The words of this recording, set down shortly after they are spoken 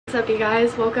What's up, you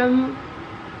guys? Welcome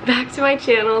back to my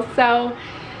channel. So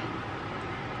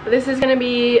this is gonna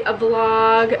be a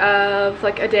vlog of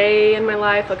like a day in my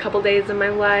life, a couple days in my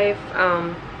life,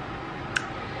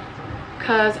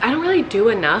 because I don't really do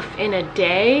enough in a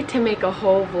day to make a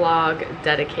whole vlog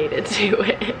dedicated to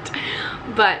it.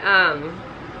 But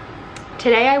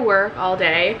today I work all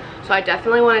day, so I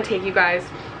definitely want to take you guys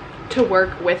to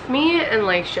work with me and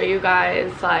like show you guys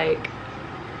like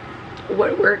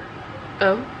what work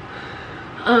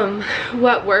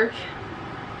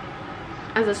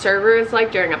as a server is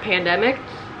like during a pandemic.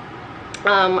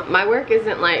 My work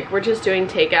isn't like, we're just doing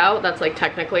takeout. That's like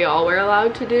technically all we're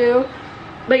allowed to do.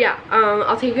 But yeah,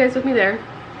 I'll take you guys with me there.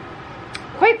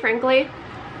 Quite frankly,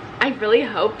 I really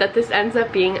hope that this ends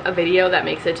up being a video that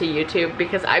makes it to YouTube,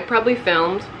 because I probably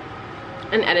filmed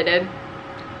and edited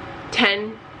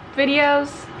 10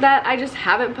 videos that I just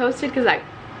haven't posted because I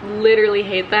literally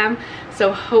hate them.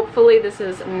 So hopefully this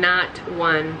is not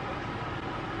one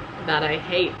that I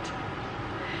hate.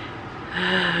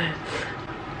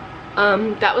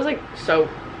 That was like so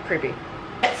creepy.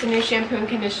 It's a new shampoo and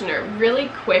conditioner. Really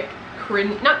quick,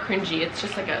 not cringy, it's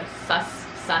just like a sus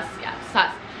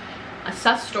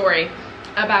story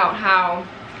about how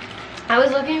I was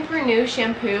looking for new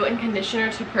shampoo and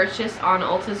conditioner to purchase on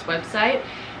Ulta's website,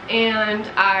 and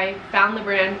I found the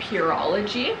brand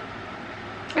Pureology.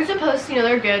 It's supposed to, you know,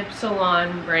 they're a good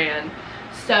salon brand.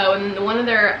 So, and one of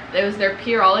their, it was their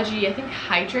Pureology, I think,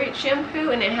 Hydrate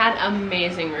shampoo, and it had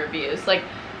amazing reviews, like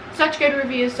such good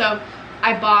reviews. So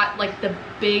I bought like the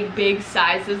big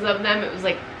sizes of them. It was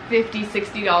like $50,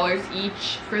 $60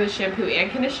 each for the shampoo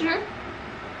and conditioner.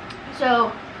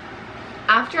 So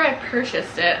after I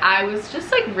purchased it, I was just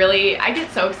like really, I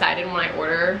get so excited when I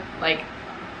order, like,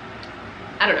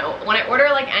 I don't know, when I order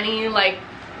like any like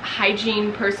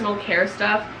hygiene, personal care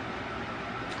stuff,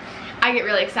 I get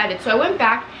really excited. So I went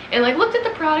back and like looked at the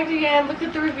product again, looked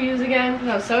at the reviews again, because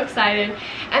I was so excited.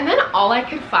 And then all I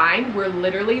could find were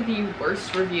literally the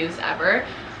worst reviews ever.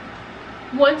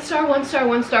 1 star, 1 star,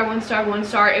 1 star, 1 star, 1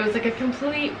 star. It was like a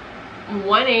complete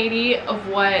 180 of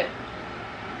what,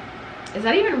 is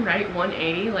that even right?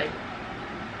 180? Like,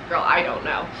 girl, I don't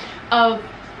know. Of,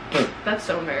 that's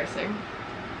so embarrassing.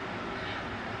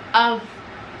 Of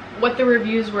what the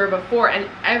reviews were before, and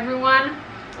everyone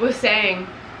was saying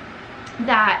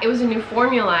that it was a new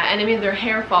formula and it made their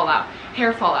hair fall out,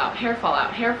 hair fall out, hair fall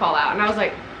out, hair fall out. And I was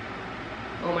like,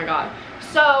 oh my god.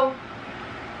 So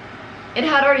it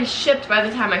had already shipped by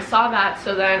the time I saw that,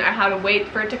 so then I had to wait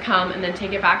for it to come and then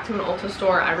take it back to an Ulta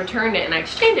store. I returned it and I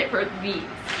exchanged it for these.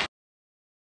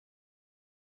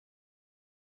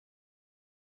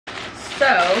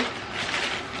 So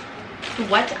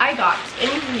what I got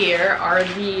in here are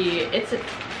the It's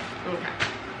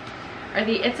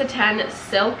a 10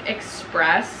 Silk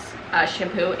Express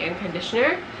shampoo and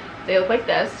conditioner. They look like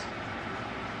this.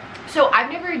 So I've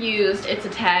never used It's a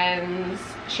 10's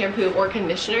shampoo or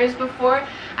conditioners before.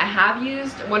 I have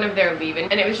used one of their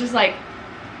leave-in, and it was just like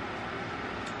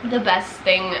the best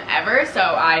thing ever. So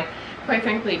I quite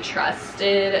frankly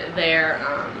trusted their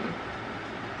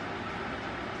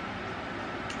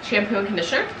shampoo and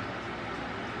conditioner.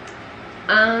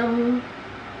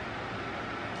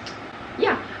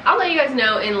 Yeah, I'll let you guys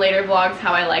know in later vlogs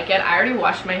how I like it. I already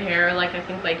washed my hair like I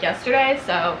think like yesterday,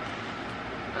 so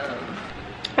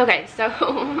okay, so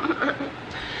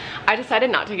I decided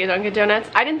not to get Dunkin' Donuts.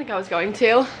 I didn't think I was going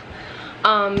to,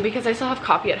 because I still have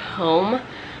coffee at home.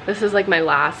 This is like my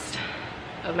last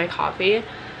of my coffee.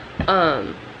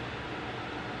 I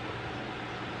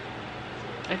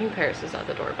think Paris is at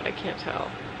the door, but I can't tell.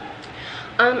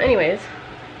 Anyways,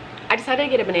 I decided to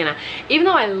get a banana, even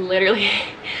though I literally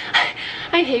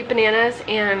I hate bananas,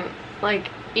 and like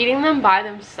eating them by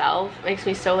themselves makes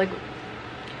me so like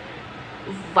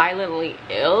violently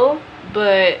ill,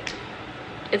 but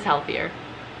it's healthier.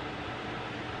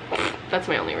 That's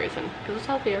my only reason, because it's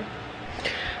healthier.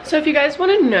 So if you guys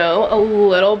want to know a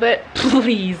little bit,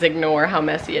 please ignore how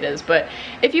messy it is, but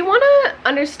if you want to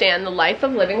understand the life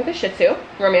of living with a Shih Tzu,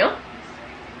 Romeo,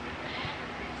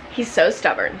 he's so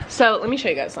stubborn. So let me show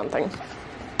you guys something.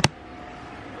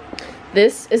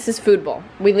 This is his food bowl.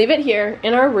 We leave it here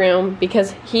in our room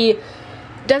because he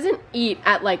doesn't eat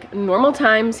at like normal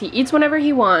times. He eats whenever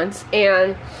he wants,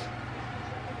 and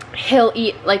he'll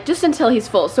eat like just until he's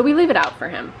full. So we leave it out for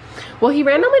him. Well, he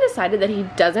randomly decided that he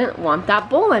doesn't want that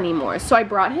bowl anymore. So I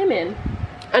brought him in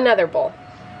another bowl,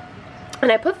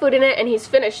 and I put food in it, and he's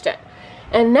finished it.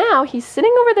 And now he's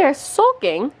sitting over there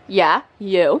sulking, yeah,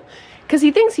 you, because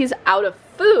he thinks he's out of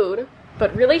food,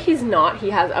 but really he's not.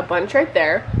 He has a bunch right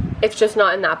there. It's just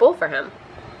not in that bowl for him.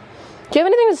 Do you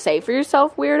have anything to say for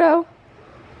yourself, weirdo?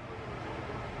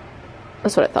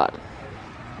 That's what I thought.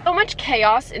 So much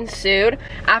chaos ensued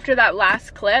after that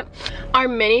last clip. Our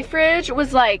mini fridge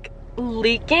was like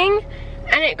leaking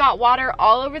and it got water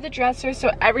all over the dresser,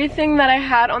 so everything that I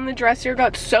had on the dresser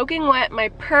got soaking wet. My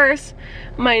purse,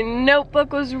 my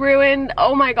notebook was ruined.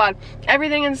 Oh my god,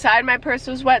 everything inside my purse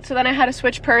was wet, so then I had to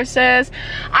switch purses.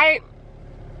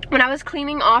 When I was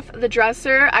cleaning off the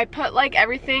dresser, I put like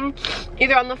everything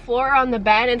either on the floor or on the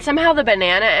bed, and somehow the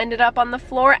banana ended up on the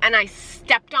floor and I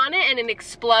stepped on it and it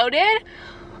exploded.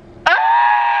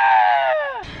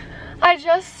 Ah! I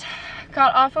just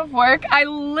got off of work. I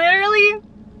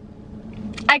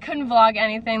couldn't vlog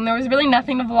anything. There was really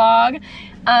nothing to vlog.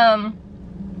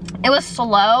 It was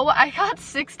slow. I got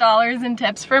 $6 in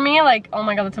tips for me. Like, oh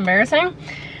my god, that's embarrassing.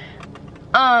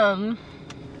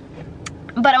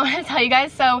 But I want to tell you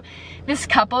guys, so this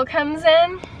couple comes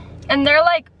in and they're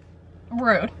like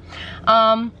rude.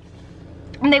 And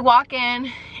they walk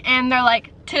in and they're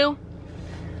like, 2.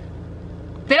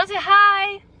 They don't say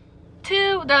hi.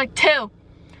 2. They're like, 2.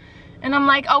 And I'm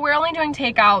like, oh, we're only doing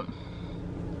takeout.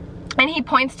 And he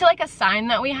points to like a sign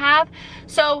that we have.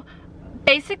 So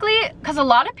basically, because a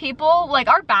lot of people, like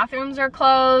our bathrooms are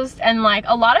closed, and like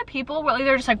a lot of people will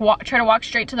either just like try to walk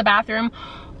straight to the bathroom,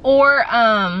 or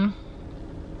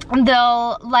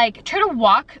they'll like try to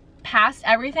walk past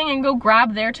everything and go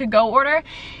grab their to-go order.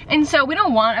 And so we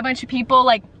don't want a bunch of people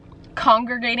like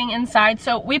congregating inside,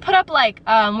 so we put up like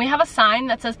we have a sign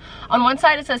that says, on one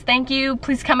side it says, thank you,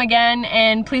 please come again,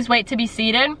 and please wait to be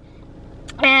seated.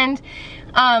 And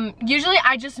usually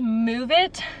I just move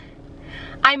it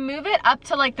up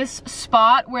to like this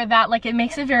spot where that like it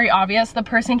makes it very obvious the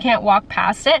person can't walk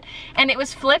past it, and it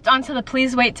was flipped onto the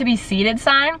please wait to be seated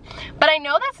sign. But I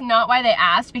know that's not why they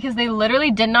asked, because they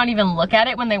literally did not even look at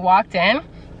it when they walked in.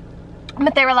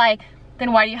 But they were like,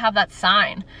 then why do you have that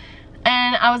sign?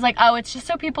 And I was like, oh, it's just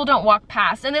so people don't walk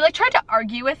past. And they like tried to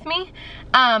argue with me.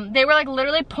 They were like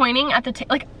literally pointing at the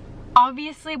like,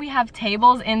 obviously we have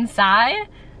tables inside.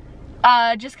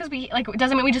 Just because we like, it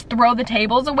doesn't mean we just throw the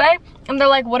tables away. And they're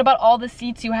like, what about all the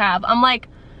seats you have? I'm like,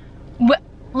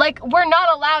 we're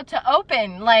not allowed to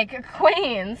open like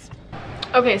queens.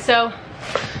 Okay, so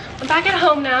I'm back at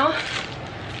home now.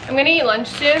 I'm gonna eat lunch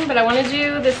soon, but I want to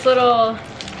do this little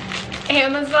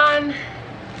Amazon.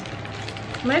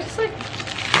 Am I just like,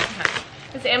 okay.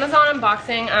 This Amazon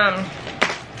unboxing.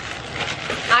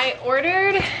 I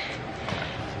ordered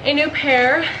a new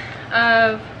pair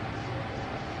of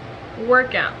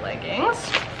workout leggings.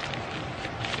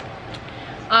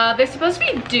 They're supposed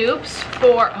to be dupes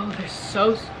for, oh, they're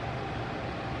so,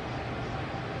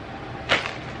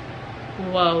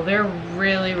 whoa, they're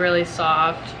really, really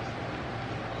soft.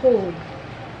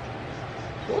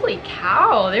 Holy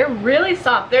cow, they're really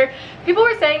soft. People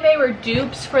were saying they were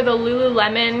dupes for the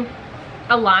Lululemon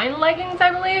Align leggings,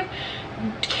 I believe.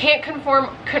 Can't confirm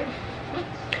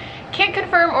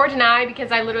or deny,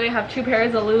 because I literally have 2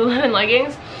 pairs of Lululemon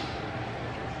leggings.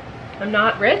 I'm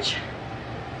not rich,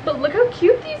 but look how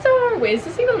cute these are. Wait, is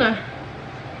this even a...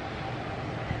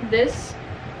 This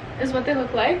is what they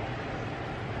look like.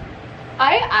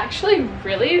 I actually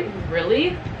really,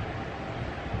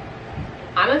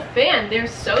 I'm a fan. They're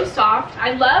so soft.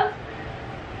 I love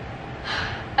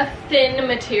a thin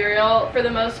material for the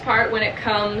most part when it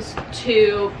comes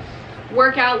to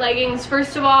workout leggings.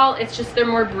 First of all, it's just they're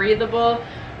more breathable.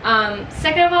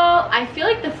 Second of all, I feel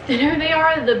like the thinner they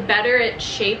are, the better it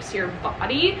shapes your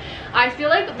body. I feel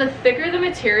like the thicker the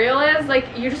material is, like,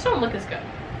 you just don't look as good.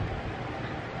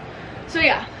 So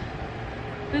yeah,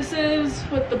 this is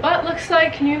what the butt looks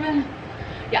like. Can you even...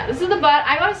 Yeah, this is the butt.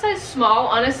 I got a size small,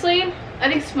 honestly. I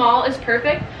think small is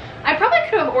perfect. I probably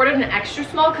could have ordered an extra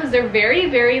small because they're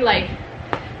very, like,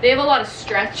 they have a lot of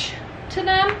stretch to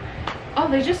them. Oh,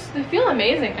 they feel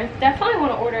amazing. I definitely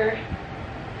want to order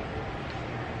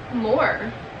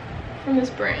more from this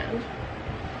brand.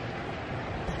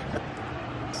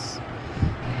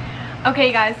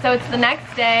 Okay guys, so it's the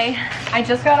next day. I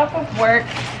just got off of work.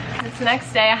 It's the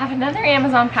next day. I have another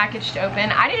Amazon package to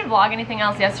open. I didn't vlog anything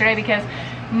else yesterday because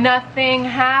nothing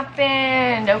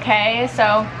happened, okay?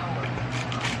 So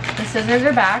the scissors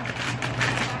are back.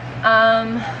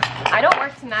 I don't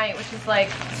work tonight, which is like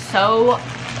so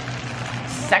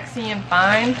sexy and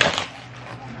fine.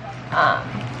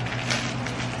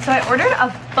 So I ordered a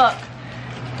book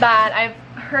that I've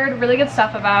heard really good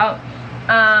stuff about.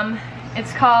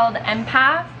 It's called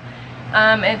Empath.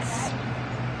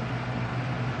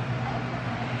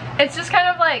 It's just kind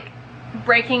of like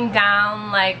breaking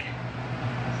down like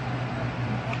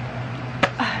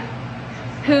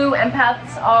who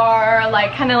empaths are,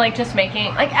 like kind of like just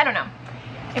making, like, I don't know.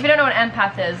 If you don't know what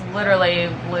empath is, literally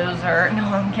loser. No,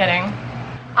 I'm kidding.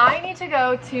 I need to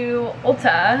go to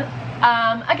Ulta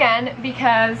again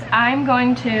because I'm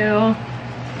going to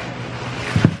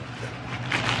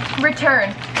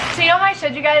return. So you know how I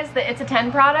showed you guys that It's a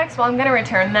 10 products? Well, I'm gonna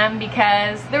return them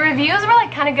because the reviews were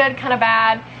like kind of good, kind of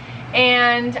bad.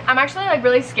 And I'm actually like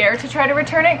really scared to try to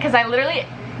return it because I literally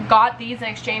got these in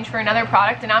exchange for another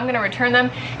product and now I'm gonna return them.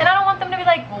 And I don't want them to be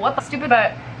like, well, what the stupid,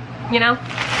 but you know.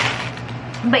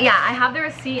 But yeah, I have the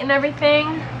receipt and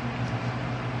everything.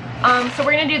 So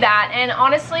we're gonna do that. And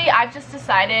honestly, I've just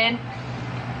decided,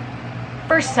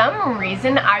 for some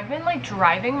reason, I've been like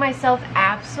driving myself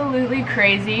absolutely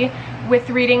crazy with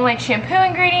reading like shampoo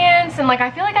ingredients, and like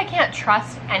I feel like I can't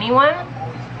trust anyone.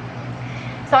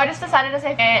 So I just decided to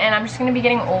say, and I'm just gonna be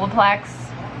getting Olaplex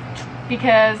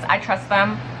because I trust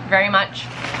them very much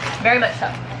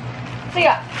so. So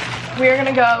yeah, we're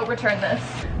gonna go return this.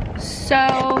 So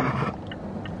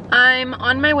I'm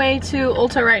on my way to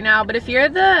Ulta right now, but if you're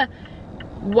the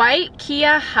white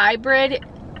Kia hybrid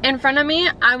in front of me,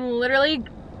 I'm literally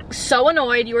so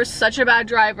annoyed. You are such a bad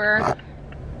driver.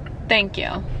 Thank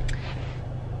you.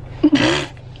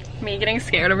 Me getting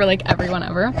scared over like everyone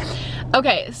ever.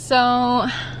 Okay, so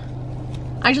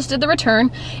I just did the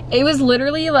return. It was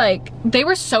literally like, they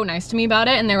were so nice to me about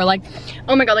it, and they were like,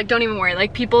 oh my god, like don't even worry,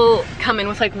 like people come in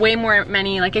with like way more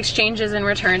many like exchanges and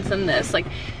returns than this, like,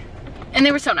 and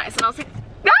they were so nice. And I was like,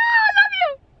 ah, I love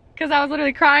you, because I was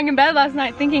literally crying in bed last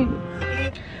night thinking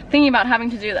about having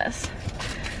to do this.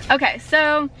 Okay,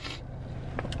 so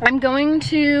I'm going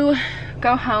to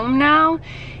go home now,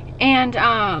 and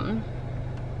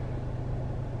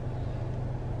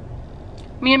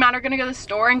me and Matt are gonna go to the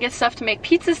store and get stuff to make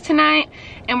pizzas tonight,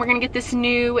 and we're gonna get this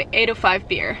new 805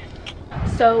 beer.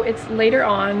 So it's later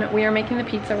on, we are making the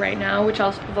pizza right now, which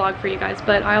I'll vlog for you guys,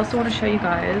 but I also want to show you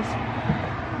guys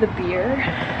the beer.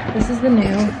 This is the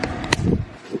new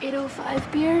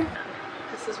 805 beer.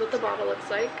 This is what the bottle looks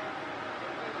like.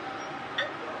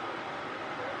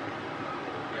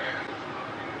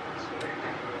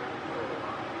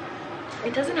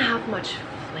 It doesn't have much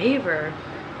flavor.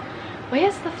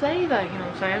 Where's the flavor? You know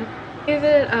what I'm saying? Give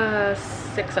it a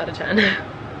 6 out of 10.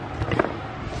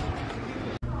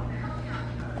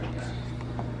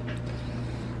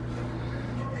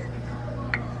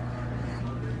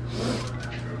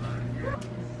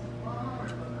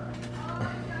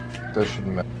 That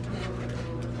shouldn't matter.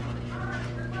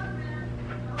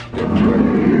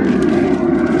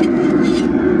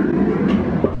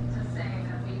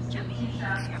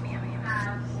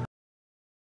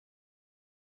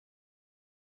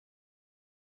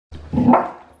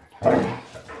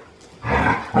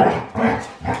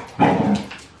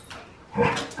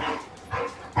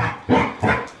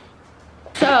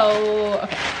 So,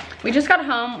 okay, we just got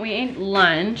home, we ate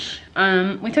lunch,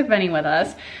 we took Benny with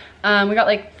us. We got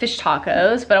like fish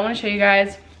tacos, but I want to show you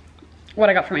guys what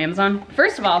I got from Amazon.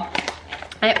 First of all,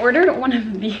 I ordered one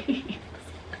of these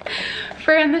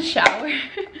for in the shower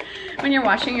when you're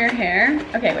washing your hair.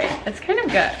 Okay, wait, it's kind of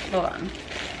good, hold on.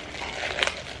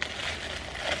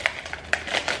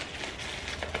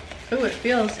 Ooh, it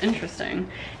feels interesting.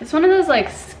 It's one of those like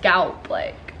scalp,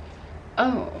 like,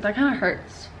 oh, that kind of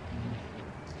hurts.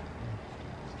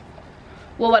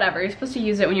 Well, whatever, you're supposed to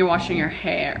use it when you're washing your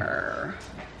hair.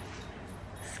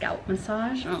 Scalp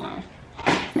massage, I don't know.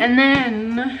 And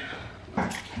then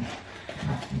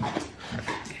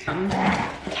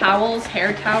towels,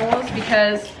 hair towels,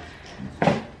 because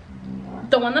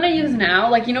the one that I use now,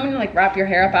 like, you know when you like wrap your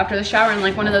hair up after the shower in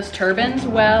like one of those turbans?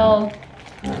 Well,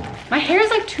 my hair is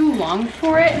like too long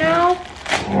for it now,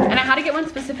 and I had to get one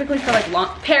specifically for like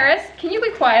long. Paris, can you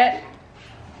be quiet?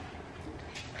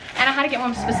 And I had to get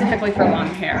one specifically for long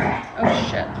hair. Oh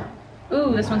shit.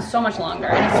 Ooh, this one's so much longer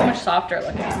and it's so much softer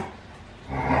looking.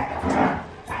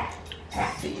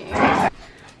 Let's see.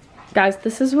 Guys,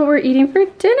 this is what we're eating for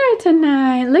dinner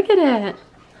tonight. Look at it.